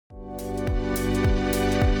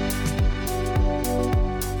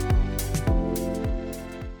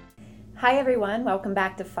Hi everyone, welcome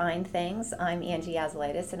back to Find Things. I'm Angie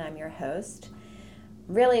Yazelitis and I'm your host.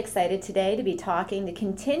 Really excited today to be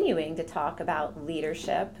continuing to talk about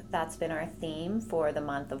leadership. That's been our theme for the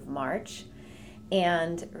month of March.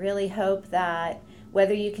 And really hope that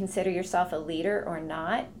whether you consider yourself a leader or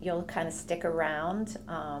not, you'll kind of stick around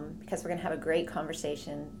because we're going to have a great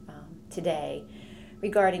conversation today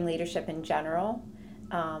regarding leadership in general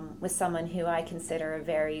with someone who I consider a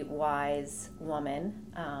very wise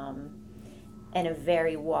woman and a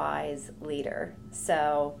very wise leader.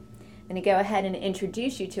 So I'm going to go ahead and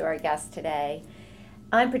introduce you to our guest today.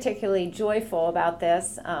 I'm particularly joyful about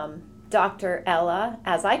this. Dr. Ella,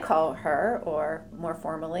 as I call her, or more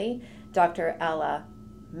formally, Dr. Ella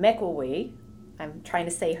McElwee. I'm trying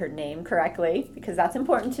to say her name correctly because that's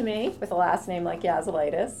important to me with a last name like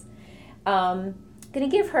Yazelitis. Going to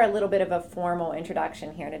give her a little bit of a formal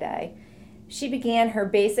introduction here today. She began her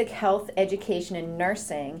basic health education in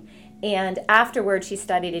nursing, and afterwards she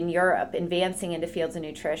studied in Europe, advancing into fields of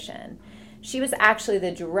nutrition. She was actually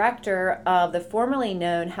the director of the formerly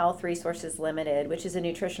known Health Resources Limited, which is a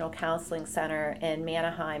nutritional counseling center in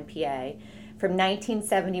Manheim, PA, from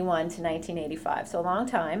 1971 to 1985, so a long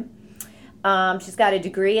time. She's got a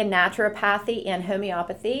degree in naturopathy and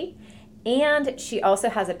homeopathy, and she also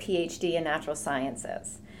has a PhD in natural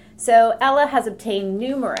sciences. So Ella has obtained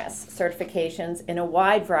numerous certifications in a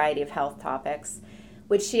wide variety of health topics,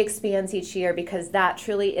 which she expands each year because that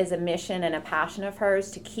truly is a mission and a passion of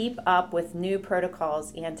hers to keep up with new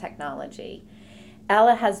protocols and technology.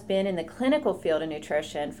 Ella has been in the clinical field of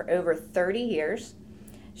nutrition for over 30 years.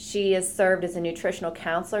 She has served as a nutritional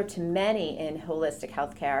counselor to many in holistic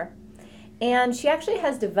healthcare. And she actually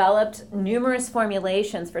has developed numerous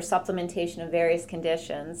formulations for supplementation of various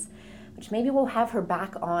conditions, which maybe we'll have her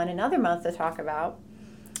back on another month to talk about,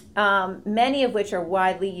 many of which are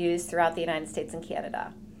widely used throughout the United States and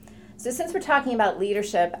Canada. So since we're talking about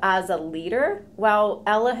leadership as a leader, well,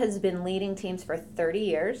 Ella has been leading teams for 30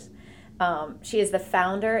 years. She is the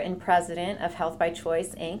founder and president of Health by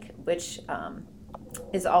Choice, Inc., which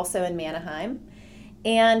is also in Manheim.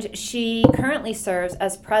 And she currently serves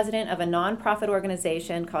as president of a nonprofit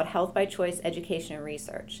organization called Health by Choice Education and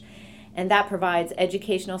Research. And that provides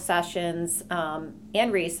educational sessions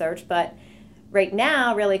and research, but right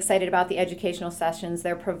now, really excited about the educational sessions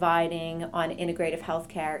they're providing on integrative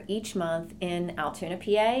healthcare each month in Altoona, PA,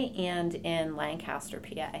 and in Lancaster,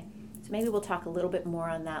 PA. So maybe we'll talk a little bit more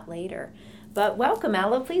on that later. But welcome,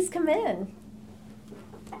 Ella. Please come in.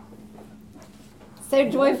 So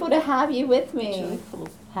joyful to have you with me. Joyful.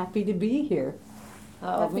 Happy to be here.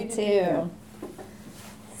 Oh, me too.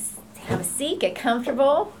 Have a seat, get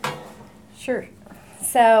comfortable. Sure.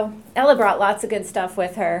 So Ella brought lots of good stuff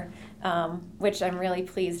with her, which I'm really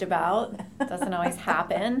pleased about. Doesn't always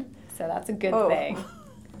happen, so that's a good thing.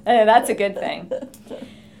 That's a good thing.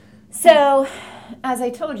 So, as I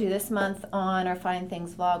told you, this month on our Find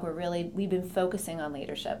Things vlog, we've been focusing on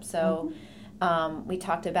leadership. So. We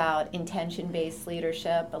talked about intention-based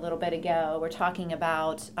leadership a little bit ago. We're talking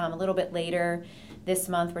about, a little bit later this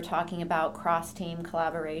month, we're talking about cross-team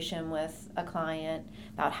collaboration with a client,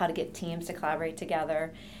 about how to get teams to collaborate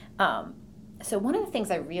together. So one of the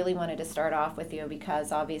things I really wanted to start off with you,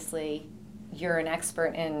 because obviously you're an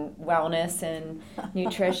expert in wellness and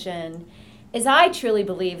nutrition, is I truly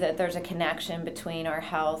believe that there's a connection between our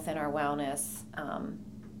health and our wellness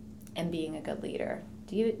and being a good leader.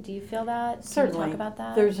 Do you feel that? Certainly. Can you talk about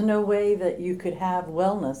that? There's no way that you could have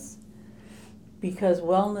wellness because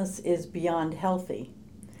wellness is beyond healthy.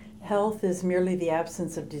 Health is merely the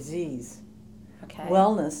absence of disease. Okay.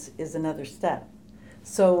 Wellness is another step.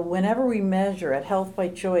 So whenever we measure at Health by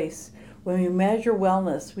Choice, when we measure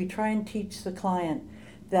wellness, we try and teach the client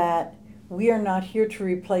that we are not here to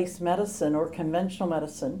replace medicine or conventional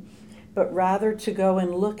medicine, but rather to go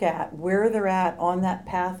and look at where they're at on that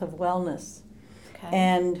path of wellness. Okay.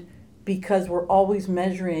 And because we're always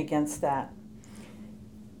measuring against that.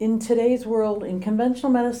 In today's world, in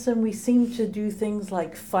conventional medicine, we seem to do things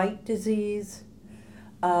like fight disease,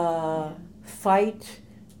 fight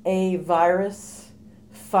a virus,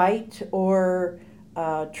 fight or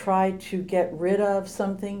try to get rid of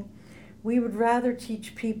something. We would rather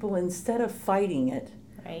teach people, instead of fighting it,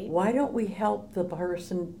 right, why don't we help the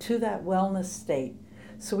person to that wellness state?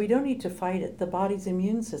 So we don't need to fight it. The body's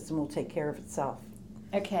immune system will take care of itself.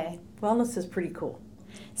 Okay. Wellness is pretty cool.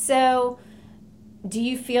 So do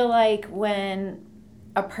you feel like when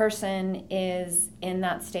a person is in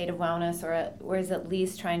that state of wellness, or is at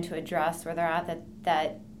least trying to address where they're at,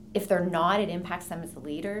 that if they're not, it impacts them as a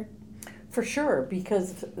leader? For sure,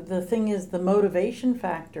 because the thing is, the motivation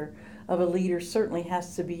factor of a leader certainly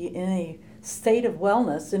has to be in a state of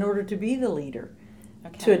wellness in order to be the leader,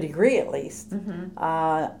 to a degree at least. Mm-hmm.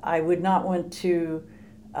 I would not want to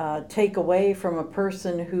take away from a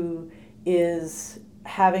person who is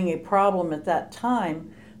having a problem at that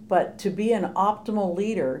time, but to be an optimal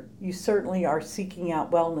leader, you certainly are seeking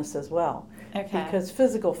out wellness as well. Okay. Because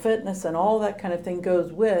physical fitness and all that kind of thing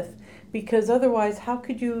goes with, because otherwise how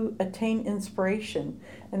could you attain inspiration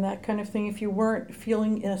and that kind of thing if you weren't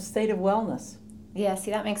feeling in a state of wellness? Yeah,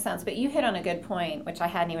 see, that makes sense. But you hit on a good point, which I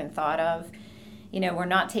hadn't even thought of. You know, we're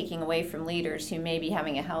not taking away from leaders who may be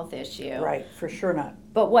having a health issue. Right, for sure not.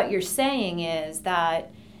 But what you're saying is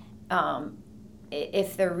that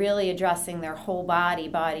if they're really addressing their whole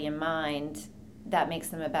body and mind, that makes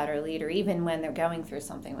them a better leader, even when they're going through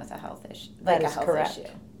something with a health issue. That is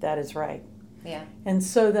correct. That is right. Yeah. And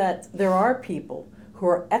so that there are people who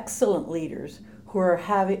are excellent leaders who are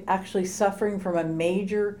actually suffering from a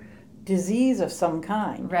major disease of some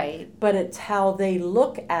kind. Right. But it's how they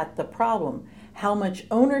look at the problem, how much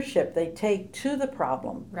ownership they take to the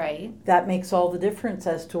problem. Right. That makes all the difference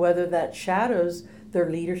as to whether that shadows their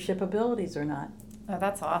leadership abilities or not. Oh,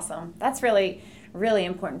 that's awesome. That's really, really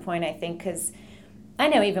important point, I think, because I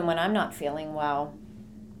know even when I'm not feeling well,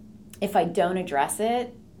 if I don't address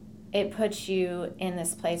it, it puts you in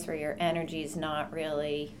this place where your energy is not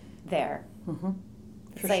really there. Mm-hmm.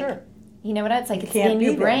 It's For like, sure. You know what? It's like You it's can't in be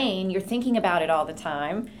your there. brain. You're thinking about it all the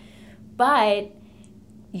time, but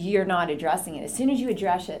you're not addressing it. As soon as you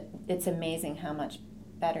address it, it's amazing how much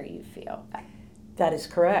better you feel. That is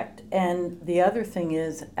correct. And the other thing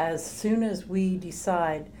is, as soon as we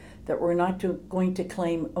decide that we're not going to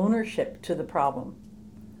claim ownership to the problem,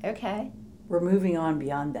 Okay. we're moving on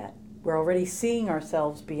beyond that. We're already seeing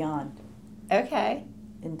ourselves beyond Okay.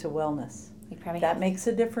 into wellness. You probably That have. makes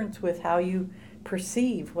a difference with how you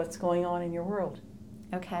perceive what's going on in your world.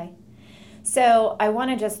 Okay. So I want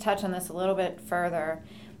to just touch on this a little bit further.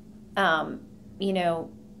 You know,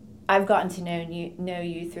 I've gotten to know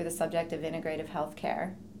you through the subject of integrative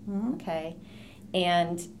healthcare. Mm-hmm. Okay.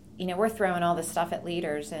 And, you know, we're throwing all this stuff at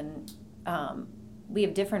leaders, and we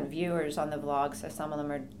have different viewers on the vlog. So some of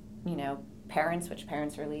them are, you know, parents, which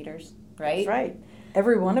parents are leaders, right? That's right.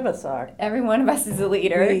 Every one of us are. Every one of us is a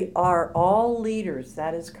leader. We are all leaders.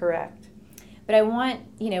 That is correct. But I want,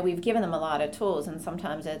 you know, we've given them a lot of tools, and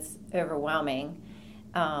sometimes it's overwhelming.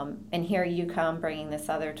 And here you come bringing this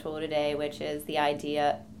other tool today, which is the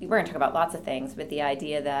idea, we're going to talk about lots of things, but the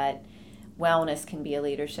idea that wellness can be a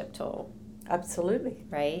leadership tool. Absolutely.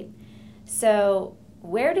 Right? So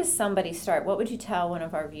where does somebody start? What would you tell one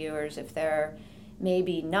of our viewers if they're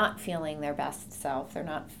maybe not feeling their best self, they're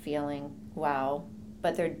not feeling well,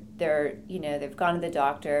 but they're you know, they've gone to the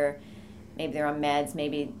doctor, maybe they're on meds,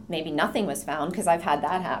 maybe nothing was found, because I've had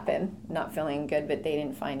that happen, not feeling good, but they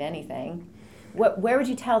didn't find anything. Where would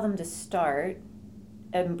you tell them to start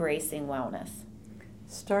embracing wellness?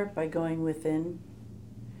 Start by going within,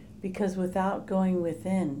 because without going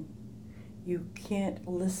within, you can't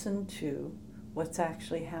listen to what's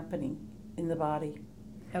actually happening in the body.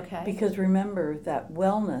 Okay. Because remember that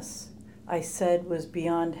wellness, I said, was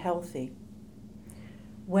beyond healthy.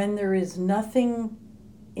 When there is nothing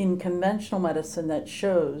in conventional medicine that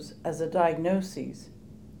shows as a diagnosis,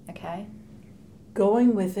 Okay.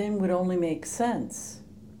 going within would only make sense,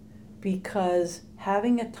 because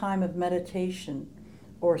having a time of meditation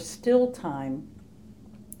or still time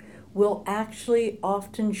will actually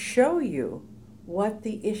often show you what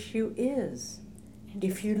the issue is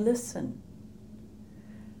if you listen.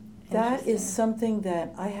 That is something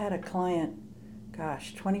that I had a client,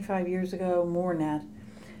 25 years ago, more than that,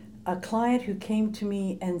 a client who came to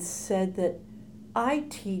me and said that I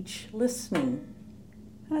teach listening.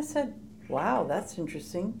 And I said, wow, that's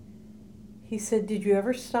interesting. He said, did you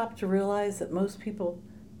ever stop to realize that most people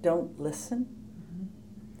don't listen?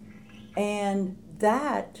 Mm-hmm. And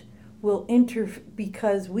that will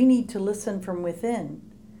because we need to listen from within.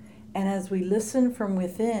 And as we listen from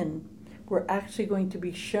within, we're actually going to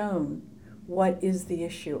be shown what is the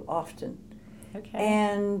issue often. Okay.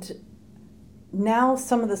 And now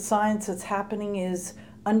some of the science that's happening is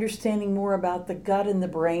understanding more about the gut and the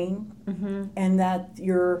brain, Mm-hmm. and that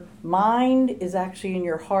your mind is actually in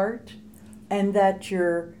your heart, and that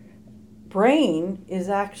your brain is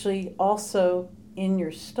actually also in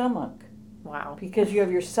your stomach. Wow. Because you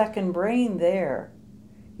have your second brain there.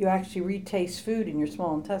 You actually retaste food in your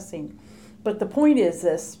small intestine. But the point is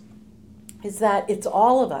that it's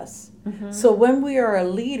all of us. Mm-hmm. So when we are a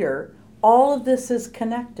leader, all of this is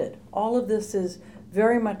connected. All of this is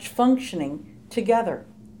very much functioning together.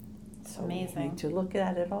 So Amazing. we need to look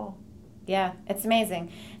at it all. Yeah, it's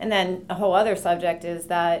amazing. And then a whole other subject is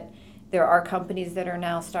that there are companies that are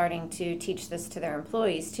now starting to teach this to their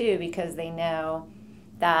employees too, because they know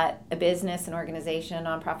that a business, an organization, a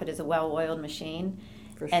nonprofit is a well-oiled machine.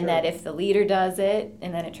 For And sure. that if the leader does it,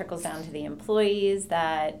 and then it trickles down to the employees,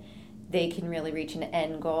 that they can really reach an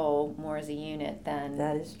end goal more as a unit than.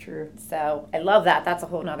 That is true. So I love that. That's a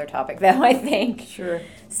whole nother topic though, I think. Sure.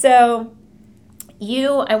 So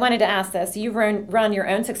I wanted to ask this. You've run your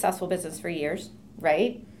own successful business for years,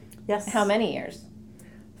 right? Yes. How many years?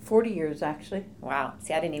 40 years, actually. Wow.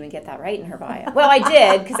 See, I didn't even get that right in her bio. Well, I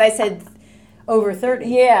did, because I said, Over 30.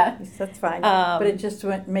 yeah. Yes, that's fine. Um, but it just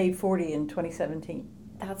made 40 in 2017.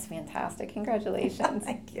 That's fantastic. Congratulations.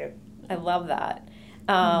 Thank you. I love that.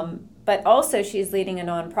 But also, she's leading a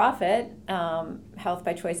nonprofit, Health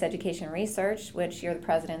by Choice Education Research, which you're the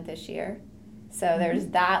president this year. So there's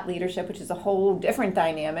that leadership, which is a whole different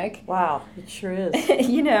dynamic. Wow, it sure is.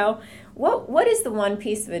 You know, what is the one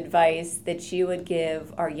piece of advice that you would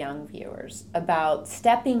give our young viewers about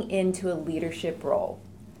stepping into a leadership role?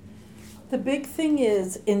 The big thing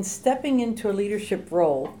is, in stepping into a leadership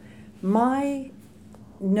role, my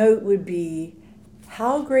note would be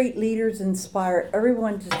how great leaders inspire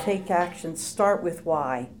everyone to take action. Start with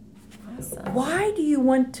why. Awesome. Why do you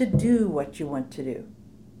want to do what you want to do?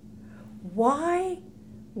 Why?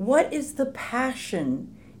 What is the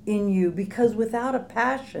passion in you? Because without a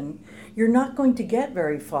passion, you're not going to get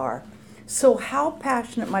very far. So how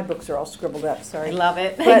passionate, my books are all scribbled up, sorry. I love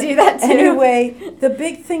it. I But do that too. Anyway, the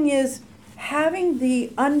big thing is having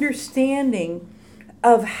the understanding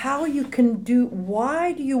of how you can do,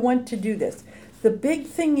 why do you want to do this? The big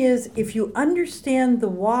thing is if you understand the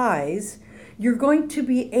whys, you're going to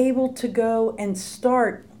be able to go and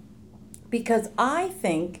start, because I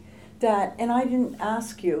think that, and I didn't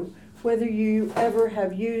ask you whether you ever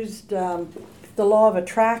have used the law of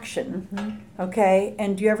attraction, okay?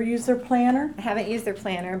 And do you ever use their planner? I haven't used their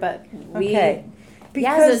planner, but Okay.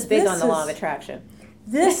 Yaz is big on the law of attraction.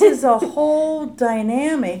 This is a whole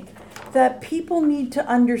dynamic that people need to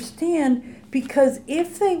understand, because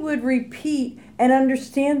if they would repeat and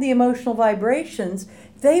understand the emotional vibrations,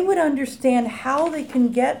 they would understand how they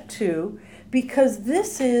can get to, because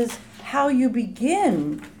this is how you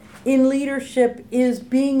begin in leadership, is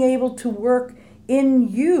being able to work in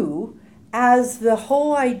you as the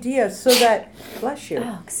whole idea, so that, bless you,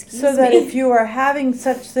 Oh, excuse so that me. if you are having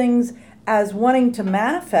such things as wanting to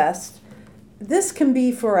manifest, this can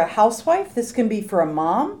be for a housewife, this can be for a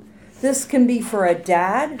mom, this can be for a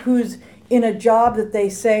dad who's in a job that they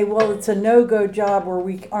say, well, it's a no-go job where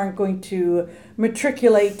we aren't going to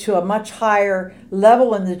matriculate to a much higher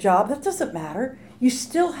level in the job. That doesn't matter. You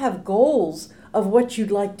still have goals of what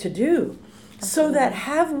you'd like to do. So that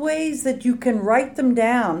have ways that you can write them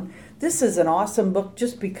down. This is an awesome book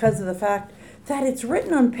just because of the fact that it's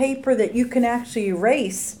written on paper that you can actually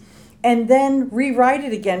erase and then rewrite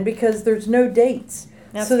it again, because there's no dates.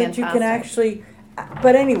 That's so that you can fantastic. actually,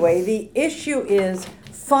 but anyway, the issue is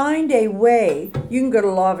find a way. You can go to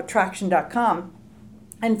lawofattraction.com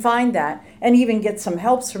and find that, and even get some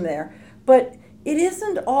helps from there. But it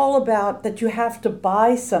isn't all about that you have to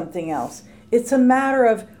buy something else. It's a matter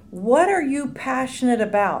of, what are you passionate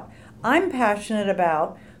about? I'm passionate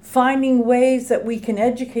about finding ways that we can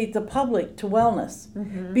educate the public to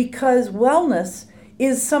wellness, because wellness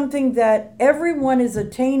is something that everyone is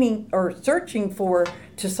attaining or searching for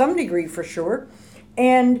to some degree, for sure.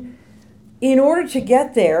 And in order to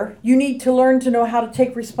get there, you need to learn to know how to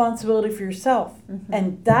take responsibility for yourself.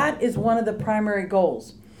 And that is one of the primary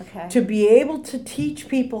goals. Okay. To be able to teach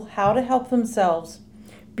people how to help themselves,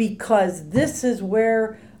 because this is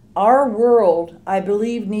where our world, I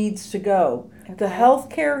believe, needs to go. The Okay.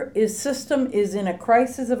 healthcare system is in a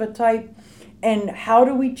crisis of a type, and how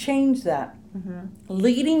do we change that?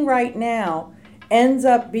 Leading right now ends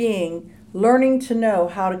up being learning to know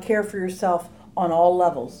how to care for yourself on all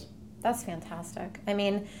levels. That's fantastic. I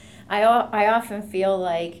mean, I often feel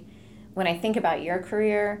like when I think about your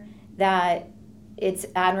career that it's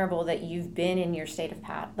admirable that you've been in your state of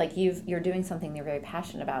like you're doing something you're very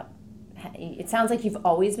passionate about. It sounds like you've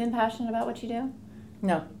always been passionate about what you do.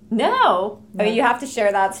 No. No. I mean, No. you have to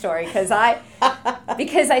share that story, because I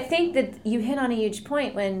think that you hit on a huge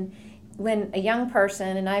point when a young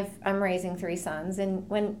person, and I'm raising 3 sons, and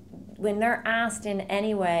when they're asked in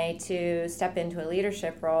any way to step into a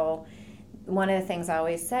leadership role, one of the things I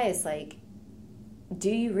always say is like,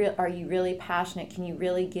 are you really passionate? Can you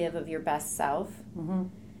really give of your best self?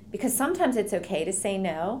 Because sometimes it's okay to say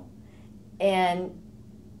no, and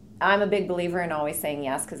I'm a big believer in always saying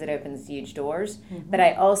yes, because it opens huge doors. But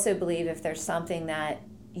I also believe if there's something that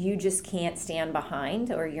you just can't stand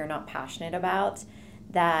behind or you're not passionate about,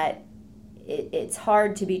 that it's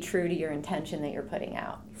hard to be true to your intention that you're putting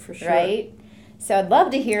out. For sure. Right? So I'd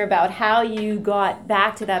love to hear about how you got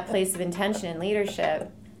back to that place of intention in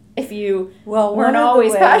leadership if you weren't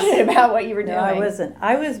always passionate about what you were doing. No, I wasn't.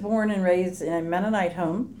 I was born and raised in a Mennonite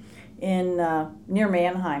home in near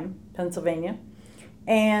Mannheim, Pennsylvania.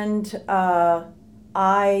 And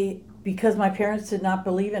because my parents did not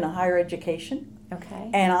believe in a higher education, okay,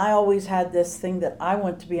 and I always had this thing that I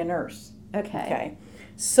want to be a nurse. Okay.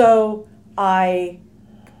 So I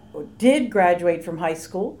did graduate from high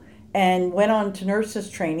school and went on to nurses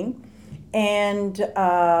training and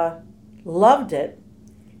loved it.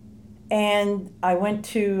 And I went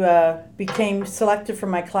to, became selected for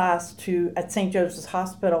my class at St. Joseph's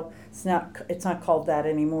Hospital. It's not called that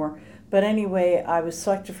anymore. But anyway, I was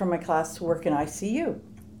selected for my class to work in ICU.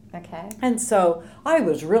 Okay. And so I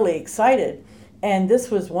was really excited. And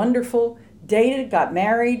this was wonderful. Dated, got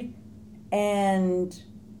married, and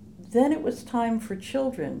then it was time for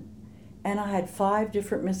children. And I had 5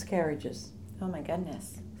 different miscarriages. Oh my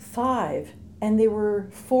goodness. 5. And they were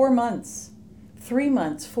 4 months, 3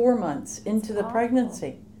 months, 4 months into the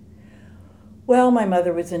pregnancy. Well, my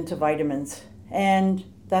mother was into vitamins. And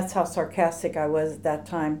that's how sarcastic I was at that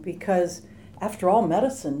time, because after all,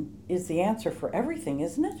 medicine is the answer for everything,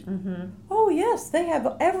 isn't it? Mm-hmm. Oh, yes, they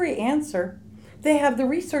have every answer. They have the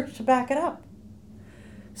research to back it up.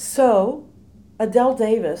 So, Adele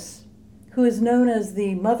Davis, who is known as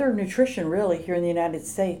the mother of nutrition, really, here in the United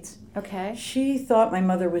States, okay, she thought my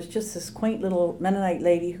mother was just this quaint little Mennonite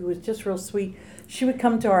lady who was just real sweet. She would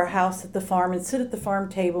come to our house at the farm and sit at the farm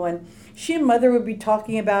table, and she and mother would be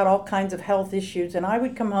talking about all kinds of health issues, and I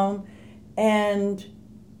would come home and,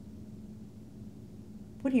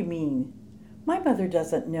 what do you mean? My mother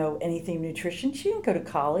doesn't know anything nutrition. She didn't go to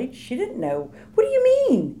college. She didn't know. What do you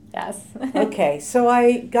mean? Yes. Okay, so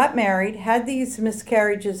I got married, had these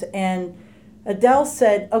miscarriages, and Adele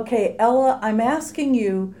said, okay, Ella, I'm asking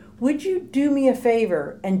you, would you do me a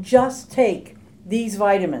favor and just take these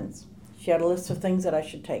vitamins? She had a list of things that I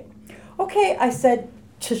should take. Okay, I said,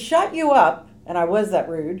 to shut you up, and I was that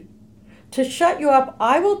rude, to shut you up,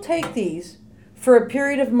 I will take these for a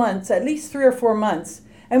period of months, at least 3 or 4 months,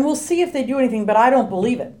 and we'll see if they do anything, but I don't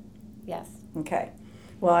believe it. Yes. Okay.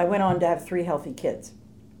 Well, I went on to have 3 healthy kids.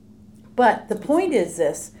 But the point is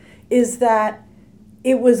that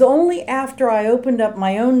it was only after I opened up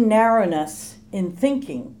my own narrowness in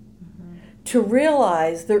thinking to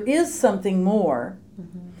realize there is something more.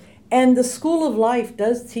 And the school of life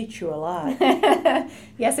does teach you a lot.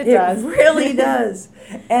 Yes, it does. It really does.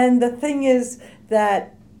 And the thing is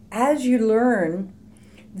that as you learn,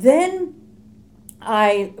 then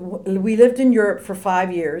we lived in Europe for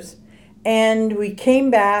 5 years, and we came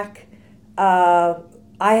back. I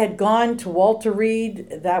had gone to Walter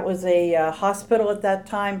Reed. That was a hospital at that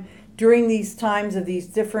time during these times of these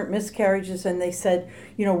different miscarriages, and they said,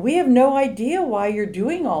 we have no idea why you're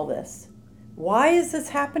doing all this. Why is this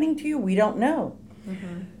happening to you? We don't know.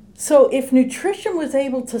 Mm-hmm. So if nutrition was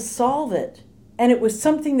able to solve it, and it was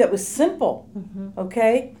something that was simple,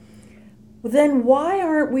 okay, then why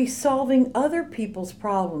aren't we solving other people's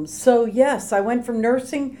problems? So yes, I went from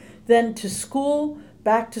nursing then to school,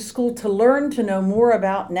 back to school to learn to know more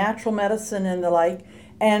about natural medicine and the like,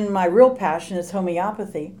 and my real passion is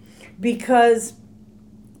homeopathy, because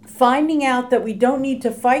finding out that we don't need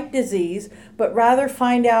to fight disease, but rather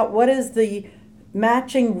find out what is the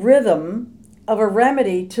matching rhythm of a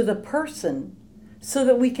remedy to the person so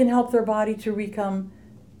that we can help their body to become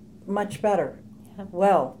much better. Yeah.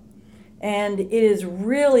 Well, and it is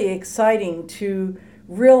really exciting to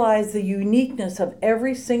realize the uniqueness of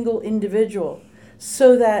every single individual,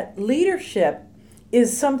 so that leadership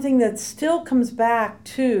is something that still comes back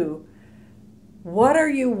to what are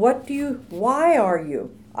you, why are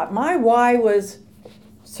you? My why was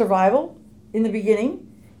survival in the beginning.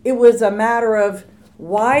 It was a matter of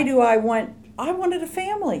why do I wanted a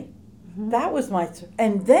family. That was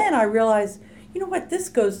and then I realized, this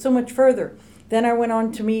goes so much further. Then I went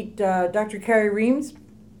on to meet Dr. Carey Reams.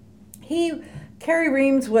 Carey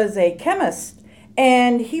Reams was a chemist,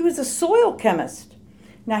 and he was a soil chemist.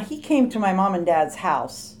 Now, he came to my mom and dad's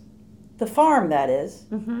house, the farm that is,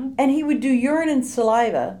 and he would do urine and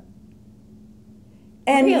saliva.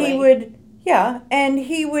 And really?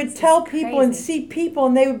 he would tell people and see people,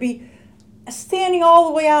 and they would be standing all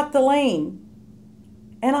the way out the lane.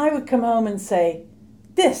 And I would come home and say,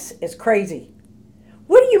 this is crazy.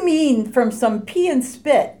 What do you mean from some pee and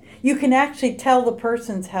spit you can actually tell the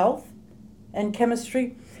person's health and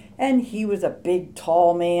chemistry? And he was a big,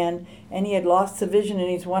 tall man, and he had lost the vision in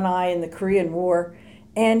his one eye in the Korean War.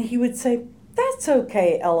 And he would say, "That's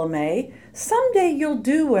okay, Ella May. Someday you'll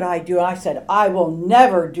do what I do." I said, "I will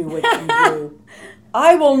never do what you do.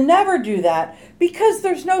 I will never do that because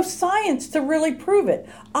there's no science to really prove it.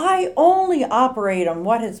 I only operate on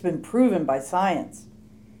what has been proven by science."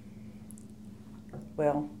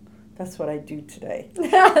 Well, that's what I do today.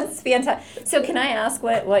 That's fantastic. So can I ask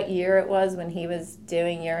what year it was when he was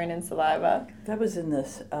doing urine and saliva? That was in the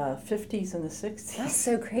 50s and the 60s. That's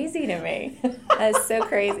so crazy to me. That's so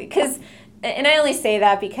crazy. And I only say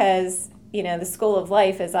that because, the school of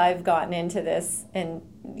life, as I've gotten into this, and,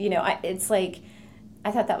 it's like, I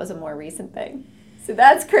thought that was a more recent thing. So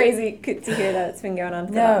that's crazy to hear that it's been going on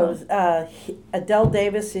for that long. No, Adele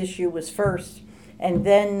Davis' issue was first, and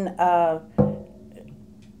then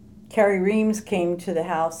Kerry Reams came to the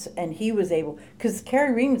house, and he was able, because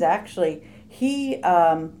Kerry Reams actually, he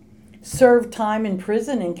served time in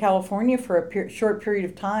prison in California for a short period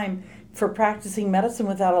of time for practicing medicine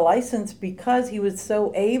without a license, because he was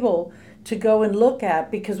so able to go and look at,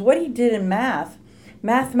 because what he did in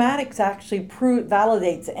mathematics actually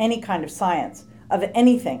validates any kind of science of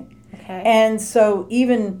anything. Okay. And so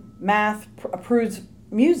even math proves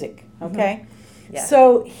music, okay? Mm-hmm. Yeah.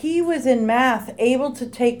 So he was in math able to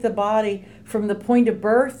take the body from the point of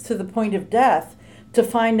birth to the point of death to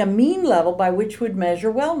find a mean level by which would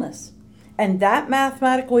measure wellness. And that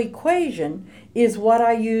mathematical equation is what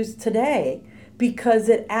I use today, because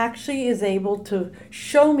it actually is able to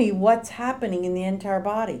show me what's happening in the entire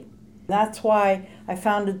body. That's why I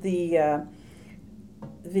founded the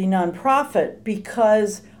nonprofit,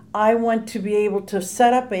 because I want to be able to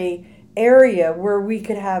set up a area where we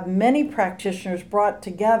could have many practitioners brought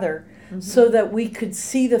together, mm-hmm. so that we could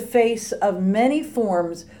see the face of many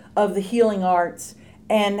forms of the healing arts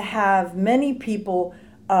and have many people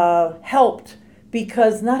helped,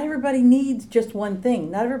 because not everybody needs just one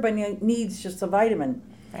thing. Not everybody needs just a vitamin.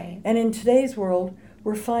 Right. And in today's world,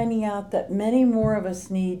 we're finding out that many more of us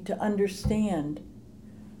need to understand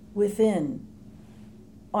within,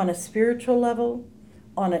 on a spiritual level,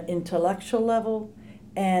 on an intellectual level,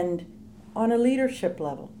 and on a leadership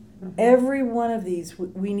level. Mm-hmm. Every one of these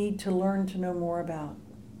we need to learn to know more about.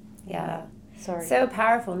 Yeah. Sorry. So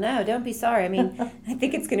powerful. No, don't be sorry. I mean, I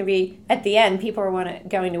think it's going to be, at the end, people are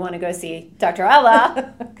going to want to go see Dr.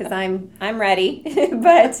 Ella, because I'm ready.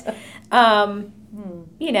 But,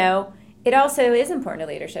 it also is important to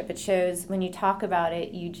leadership. It shows when you talk about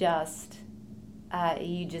it, you just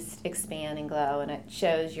expand and glow, and it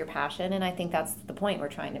shows your passion. And I think that's the point we're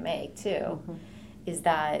trying to make too, mm-hmm. is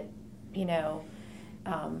that,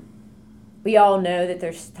 we all know that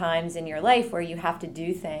there's times in your life where you have to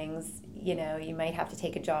do things. You might have to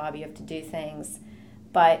take a job, you have to do things,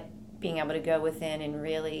 but being able to go within and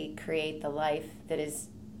really create the life that is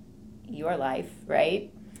your life,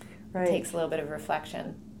 right? Right. Takes a little bit of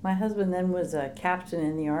reflection. My husband then was a captain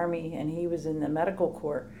in the Army, and he was in the medical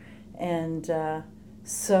corps. And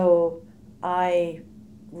so I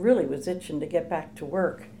really was itching to get back to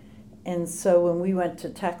work. And so when we went to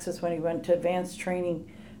Texas, when he went to advanced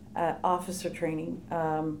training, officer training,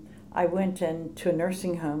 I went to a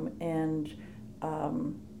nursing home and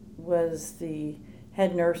was the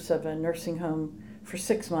head nurse of a nursing home for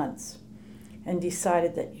 6 months, and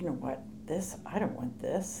decided that, I don't want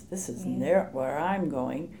this. This is not where I'm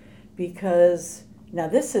going, because now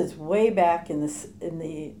this is way back this would have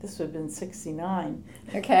been 1969.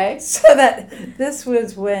 Okay. So that this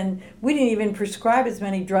was when we didn't even prescribe as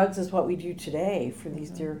many drugs as what we do today for these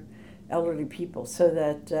dear elderly people. So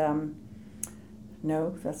that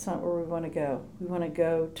no, that's not where we want to go. We want to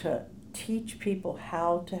go to teach people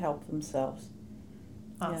how to help themselves.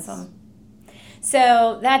 Awesome. Yes.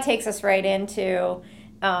 So that takes us right into,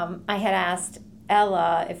 I had asked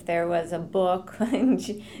Ella if there was a book.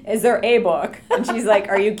 Is there a book? And she's like,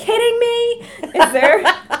 "Are you kidding me?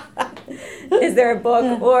 Is there a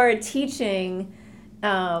book or a teaching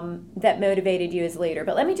that motivated you as a leader?"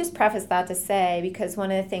 But let me just preface that to say, because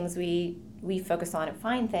one of the things we focus on at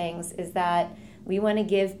Find Things is that we want to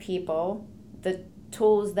give people the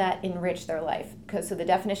tools that enrich their life. So the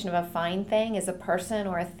definition of a fine thing is a person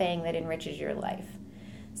or a thing that enriches your life.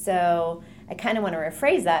 So I kind of want to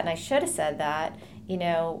rephrase that, and I should have said that,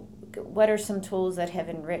 what are some tools that have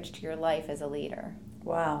enriched your life as a leader?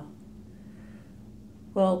 Wow.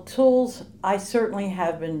 Well, tools, I certainly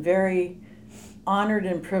have been very honored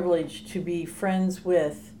and privileged to be friends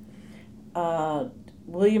with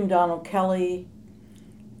William Donald Kelly,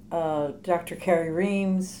 Dr. Kerry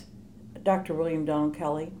Reams, Dr. William Donald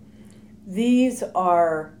Kelly. These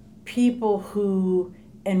are people who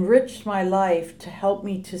enriched my life to help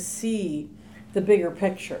me to see the bigger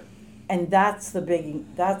picture. And that's the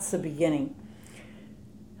beginning.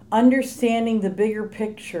 understanding the bigger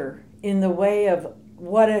picture in the way of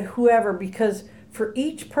whoever, because for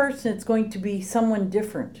each person it's going to be someone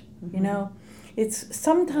different. Mm-hmm. You know, it's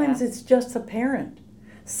sometimes it's just a parent,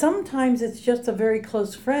 sometimes it's just a very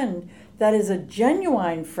close friend that is a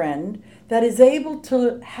genuine friend that is able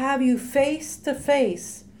to have you face to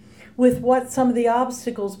face with what some of the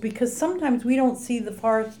obstacles, because sometimes we don't see the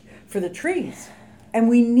forest for the trees, and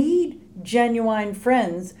we need genuine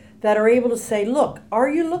friends that are able to say, look, are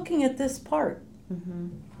you looking at this part? Mm-hmm.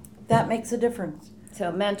 That makes a difference.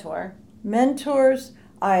 So mentor. Mentors.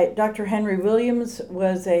 Dr. Henry Williams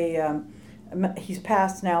was he's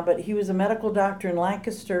passed now, but he was a medical doctor in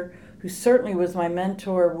Lancaster who certainly was my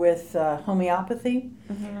mentor with homeopathy.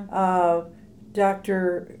 Mm-hmm.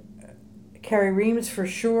 Dr. Carrie Reams, for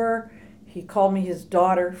sure. He called me his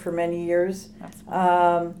daughter for many years.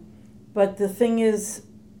 But the thing is,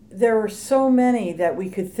 there are so many that we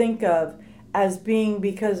could think of as being,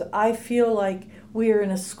 because I feel like we are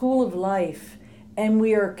in a school of life and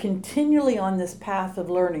we are continually on this path of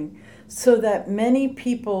learning, so that many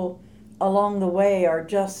people along the way are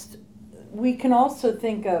just, we can also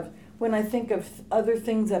think of, when I think of other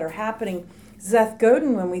things that are happening, Seth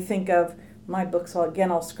Godin, when we think of, my book's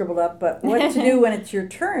all scribbled up, but what to do when it's your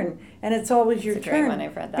turn, and it's always your It's a turn. great one,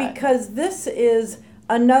 I've read that. Because this is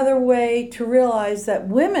another way to realize that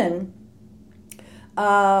women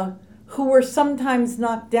who were sometimes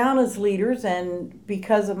knocked down as leaders, and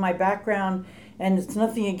because of my background, and it's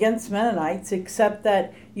nothing against Mennonites, except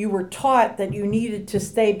that you were taught that you needed to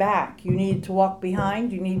stay back, you needed to walk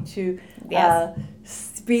behind, you need to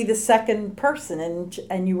be the second person,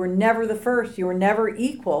 and you were never the first, you were never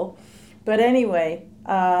equal. But anyway,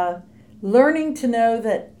 learning to know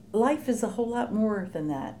that life is a whole lot more than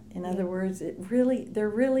that. In other words, there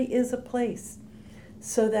really is a place,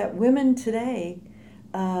 so that women today,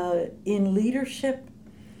 in leadership,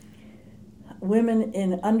 women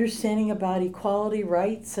in understanding about equality,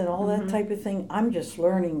 rights, and all that type of thing. I'm just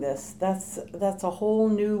learning this. That's a whole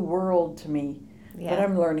new world to me, but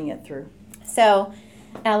I'm learning it through. So,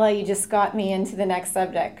 Ella, you just got me into the next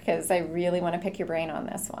subject, because I really want to pick your brain on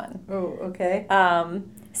this one. Oh, okay.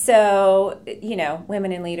 So,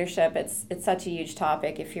 women in leadership, it's such a huge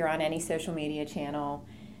topic. If you're on any social media channel,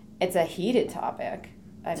 it's a heated topic.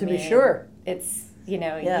 To be sure. It's,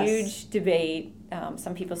 a huge debate.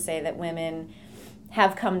 Some people say that women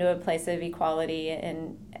have come to a place of equality,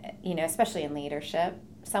 and, especially in leadership.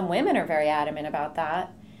 Some women are very adamant about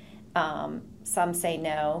that. Some say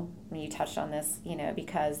no. I mean, you touched on this,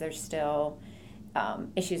 because there's still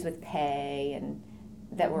issues with pay and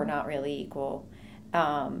that we're not really equal.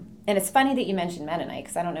 And it's funny that you mentioned Mennonite,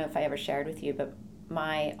 because I don't know if I ever shared with you, but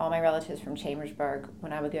all my relatives from Chambersburg,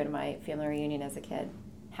 when I would go to my family reunion as a kid,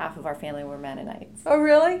 half of our family were Mennonites. Oh,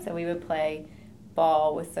 really? So we would play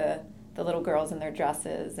ball with the little girls in their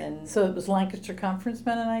dresses. And so it was Lancaster Conference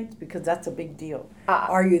Mennonites, because that's a big deal.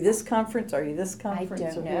 Are you this conference? Are you this conference?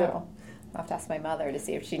 I don't know. I'll have to ask my mother to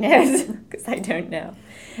see if she knows, because I don't know.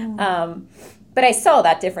 But I saw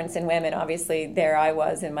that difference in women. Obviously, there I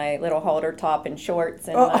was in my little halter top and shorts,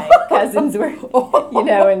 and my cousins were,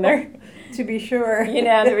 in their... To be sure.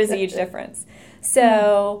 There was a huge difference.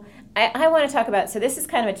 So I want to talk about, so this is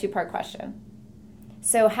kind of a two-part question.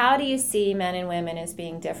 So how do you see men and women as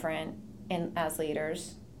being different as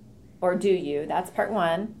leaders? Or do you? That's part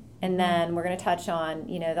one. And then we're going to touch on,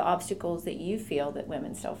 the obstacles that you feel that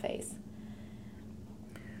women still face.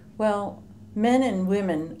 Well, men and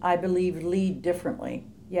women, I believe, lead differently,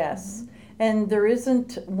 yes. And there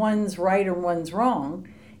isn't one's right or one's wrong.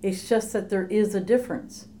 It's just that there is a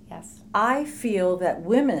difference. Yes. I feel that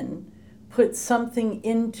women put something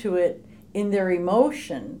into it in their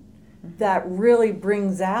emotion that really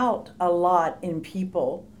brings out a lot in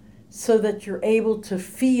people, so that you're able to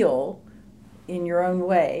feel in your own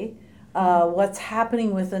way what's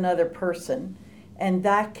happening with another person. And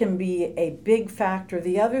that can be a big factor.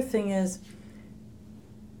 The other thing is,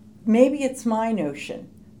 maybe it's my notion,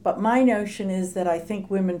 but my notion is that I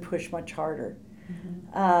think women push much harder.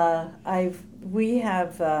 We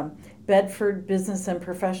have Bedford Business and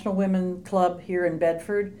Professional Women Club here in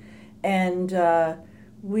Bedford, and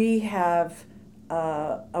we have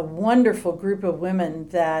a wonderful group of women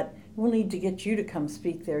that we'll need to get you to come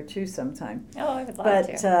speak there too sometime. Oh, I would love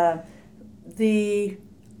to. But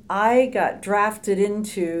I got drafted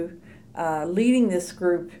into leading this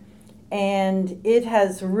group, and it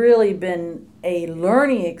has really been a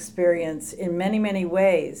learning experience in many, many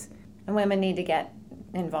ways. And women need to get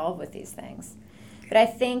involved with these things. But I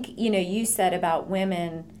think, you said about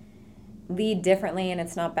women lead differently and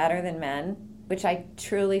it's not better than men, which I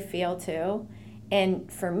truly feel too.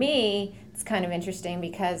 And for me, it's kind of interesting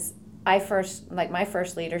because my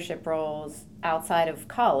first leadership roles outside of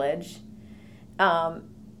college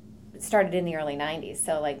started in the early 90s.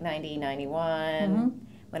 So like 90, 91,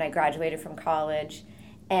 when I graduated from college.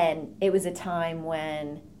 And it was a time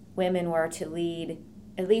when women were to lead,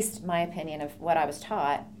 at least my opinion of what I was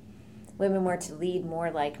taught, women were to lead more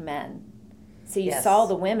like men. So you saw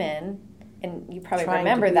the women, and you probably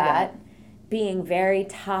remember that, being very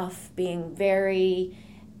tough, being very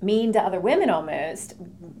mean to other women almost.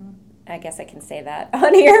 I guess I can say that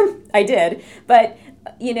on here. I did. But,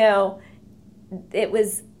 it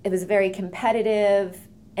was very competitive,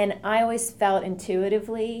 and I always felt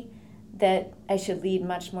intuitively that I should lead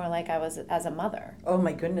much more like I was as a mother. Oh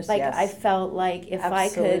my goodness, like, yes. I felt like if Absolutely. I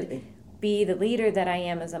could be the leader that I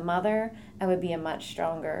am as a mother, I would be a much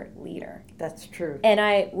stronger leader. That's true. And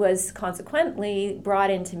I was consequently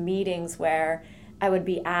brought into meetings where I would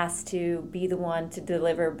be asked to be the one to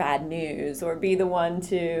deliver bad news or be the one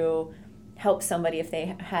to help somebody if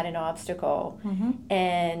they had an obstacle.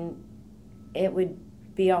 And it would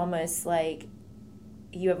be almost like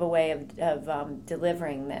you have a way of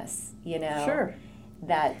delivering this, Sure.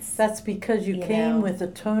 That's because you came with a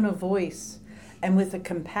tone of voice and with a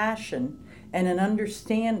compassion and an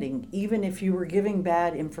understanding, even if you were giving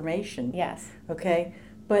bad information. Yes. Okay?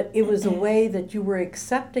 But it was a way that you were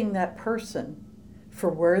accepting that person for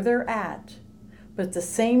where they're at, but at the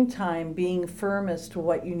same time being firm as to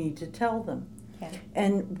what you need to tell them. Okay.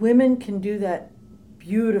 And women can do that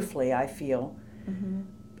beautifully, I feel.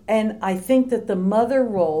 And I think that the mother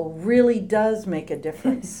role really does make a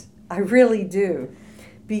difference. I really do.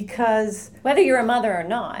 Because whether you're a mother or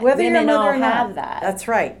not, whether women you're a mother all or not, have that. That's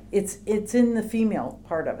right. It's in the female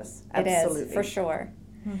part of us. Absolutely. It is, for sure.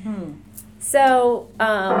 So,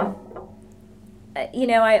 I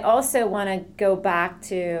also want to go back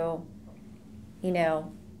to,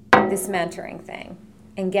 this mentoring thing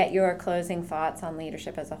and get your closing thoughts on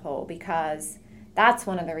leadership as a whole, because that's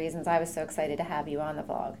one of the reasons I was so excited to have you on the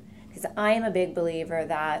vlog. Because I am a big believer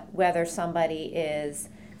that whether somebody is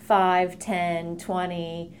 5, 10,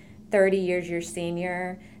 20, 30 years your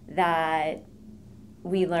senior, that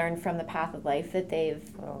we learn from the path of life that they've,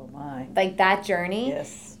 like that journey.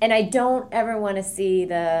 Yes. And I don't ever want to see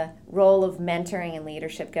the role of mentoring and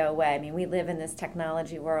leadership go away. I mean, we live in this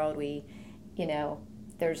technology world.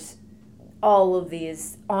 There's all of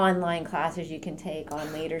these online classes you can take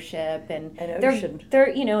on leadership, and they're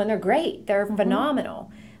and they're great. They're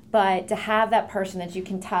phenomenal. But to have that person that you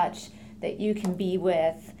can touch, that you can be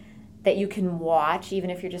with, that you can watch, even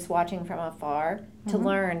if you're just watching from afar, to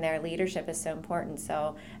learn their leadership is so important.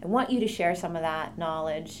 So I want you to share some of that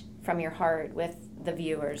knowledge from your heart with the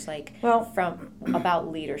viewers,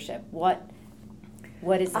 about leadership. What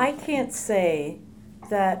is it? I can't say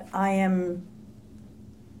that I am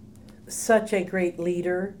such a great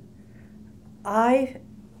leader.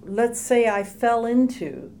 Let's say I fell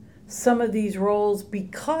into some of these roles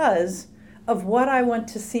because of what I want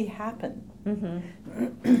to see happen.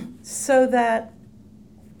 So that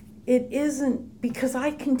it isn't, because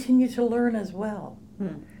I continue to learn as well.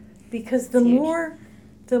 Because the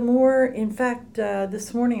more, in fact,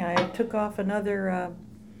 this morning I took off another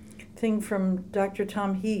thing from Dr.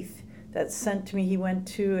 Tom Heath that sent to me. He went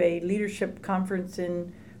to a leadership conference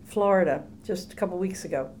in Florida just a couple weeks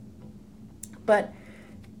ago. But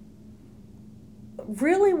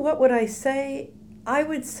really, what would I say? I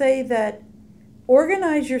would say that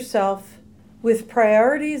organize yourself with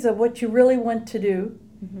priorities of what you really want to do.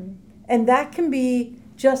 And that can be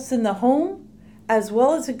just in the home as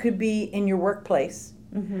well as it could be in your workplace.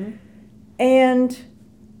 And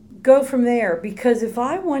go from there. Because if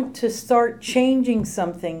I want to start changing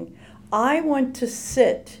something, I want to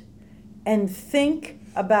sit and think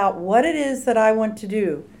about what it is that I want to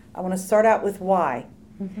do. I want to start out with why.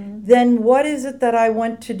 Then what is it that I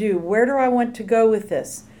want to do? Where do I want to go with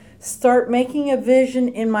this? Start making a vision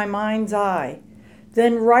in my mind's eye.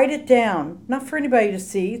 Then write it down. Not for anybody to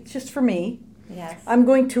see, it's just for me. Yes. I'm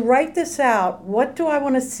going to write this out. What do I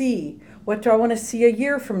want to see? What do I want to see a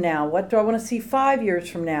year from now? What do I want to see 5 years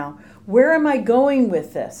from now? Where am I going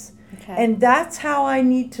with this? Okay. And that's how I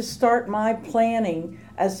need to start my planning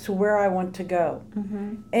as to where I want to go.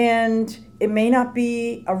 And it may not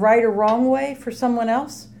be a right or wrong way for someone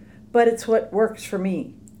else, but it's what works for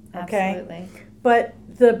me. Okay? Absolutely. But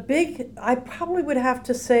I probably would have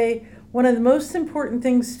to say, one of the most important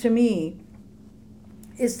things to me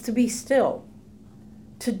is to be still.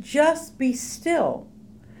 To just be still.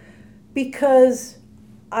 Because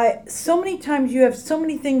so many times you have so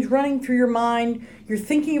many things running through your mind. You're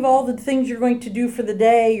thinking of all the things you're going to do for the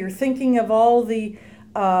day. You're thinking of all the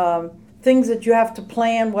things that you have to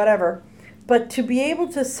plan, whatever. But to be able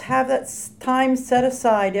to have that time set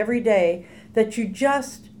aside every day that you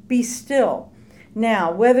just be still.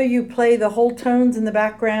 Now, whether you play the whole tones in the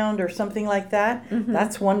background or something like that,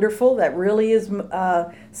 that's wonderful. That really is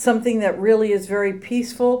something that really is very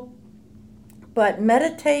peaceful. But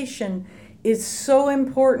meditation is so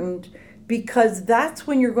important because that's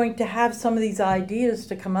when you're going to have some of these ideas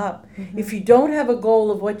to come up. If you don't have a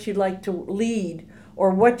goal of what you'd like to lead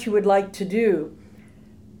or what you would like to do,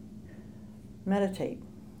 meditate.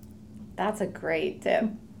 That's a great tip.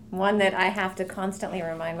 One that I have to constantly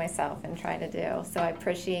remind myself and try to do. So I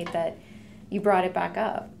appreciate that you brought it back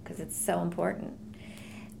up because it's so important.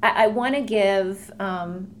 I want to give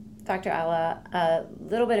Dr. Ella a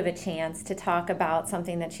little bit of a chance to talk about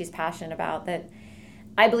something that she's passionate about that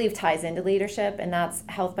I believe ties into leadership, and that's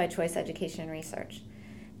health by choice education and research.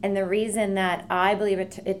 And the reason that I believe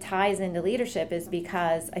it ties into leadership is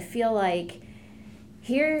because I feel like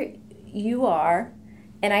here you are,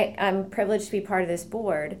 and I'm privileged to be part of this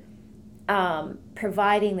board,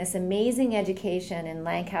 providing this amazing education in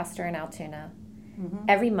Lancaster and Altoona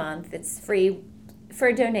every month. It's free for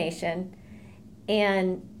a donation,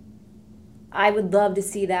 and I would love to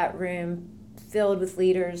see that room filled with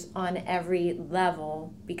leaders on every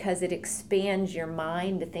level because it expands your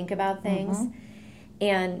mind to think about things.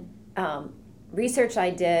 And research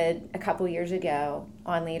I did a couple years ago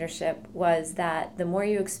on leadership was that the more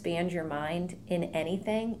you expand your mind in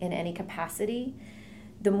anything, in any capacity,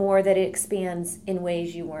 the more that it expands in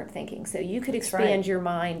ways you weren't thinking. So you could expand your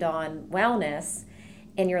mind on wellness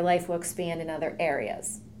and your life will expand in other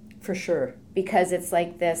areas. For sure. Because it's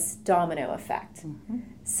like this domino effect.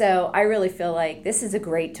 So I really feel like this is a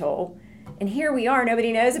great tool. And here we are,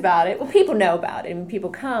 nobody knows about it. Well, people know about it and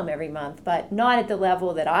people come every month, but not at the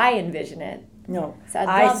level that I envision it. No, So I'd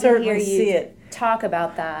I love certainly to hear you see it. talk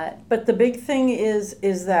about that. But the big thing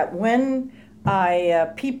is that when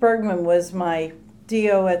Pete Bergman was my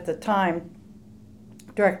DO at the time,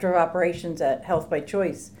 Director of Operations at Health by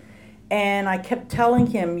Choice, and I kept telling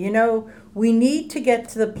him, you know, we need to get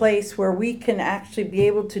to the place where we can actually be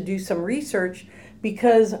able to do some research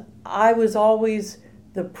because I was always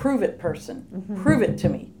the prove it person. Prove it to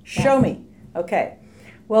me. Show me. Okay.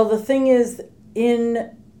 Well, the thing is,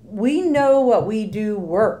 we know what we do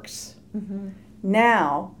works.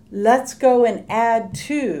 Now, let's go and add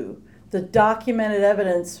to the documented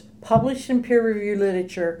evidence published in peer-reviewed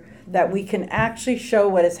literature that we can actually show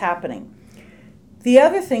what is happening. The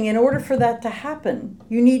other thing, in order for that to happen,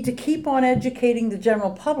 you need to keep on educating the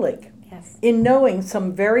general public in knowing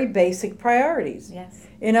some very basic priorities.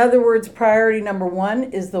 In other words, priority number one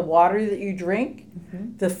is the water that you drink,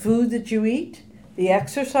 the food that you eat, the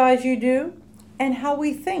exercise you do, and how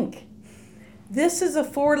we think. This is a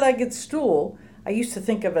four-legged stool. I used to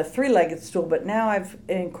think of a three-legged stool, but now I've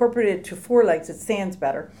incorporated it to four legs. It stands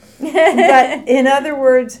better. But in other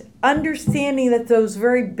words, understanding that those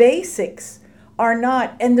very basics are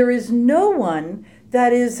not, and there is no one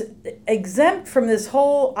that is exempt from this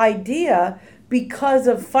whole idea because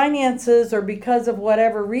of finances or because of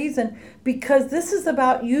whatever reason, because this is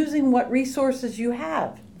about using what resources you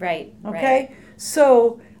have. Right. Okay?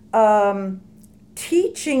 So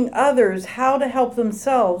teaching others how to help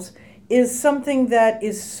themselves is something that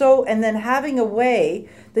is so, and then having a way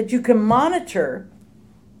that you can monitor,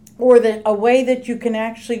 or a way that you can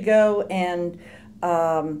actually go and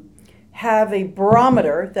have a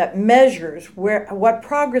barometer that measures what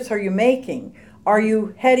progress are you making. Are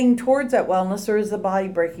you heading towards that wellness, or is the body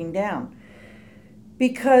breaking down?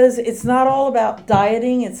 Because it's not all about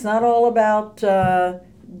dieting. It's not all about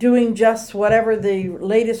doing just whatever the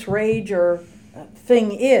latest rage or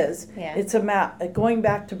thing is. It's about going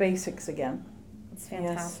back to basics again. It's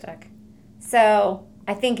fantastic. So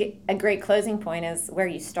I think a great closing point is where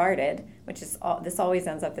you started, which is this always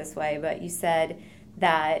ends up this way, but you said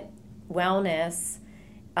that wellness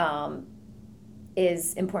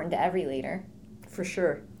is important to every leader. For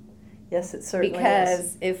sure. Yes, it certainly is.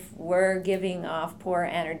 Because if we're giving off poor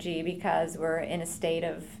energy because we're in a state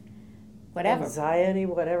of whatever. Anxiety,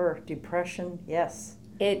 whatever, depression, yes.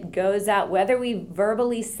 It goes out, whether we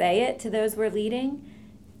verbally say it to those we're leading,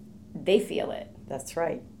 they feel it. That's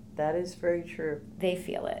right. That is very true. They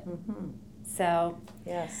feel it. So,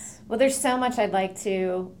 yes. Well, there's so much I'd like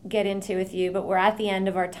to get into with you, but we're at the end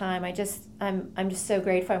of our time. I'm just so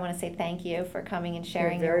grateful. I want to say thank you for coming and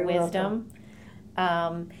sharing your wisdom.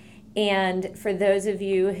 And for those of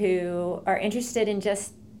you who are interested in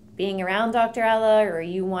just being around Dr. Ella, or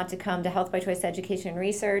you want to come to Health by Choice Education and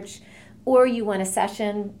Research, or you want a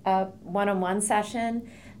session, a one-on-one session,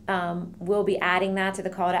 we'll be adding that to the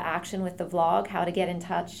call to action with the vlog, how to get in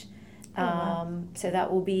touch Oh, wow. So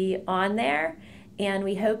that will be on there. And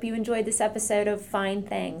we hope you enjoyed this episode of Fine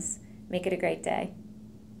Things. Make it a great day.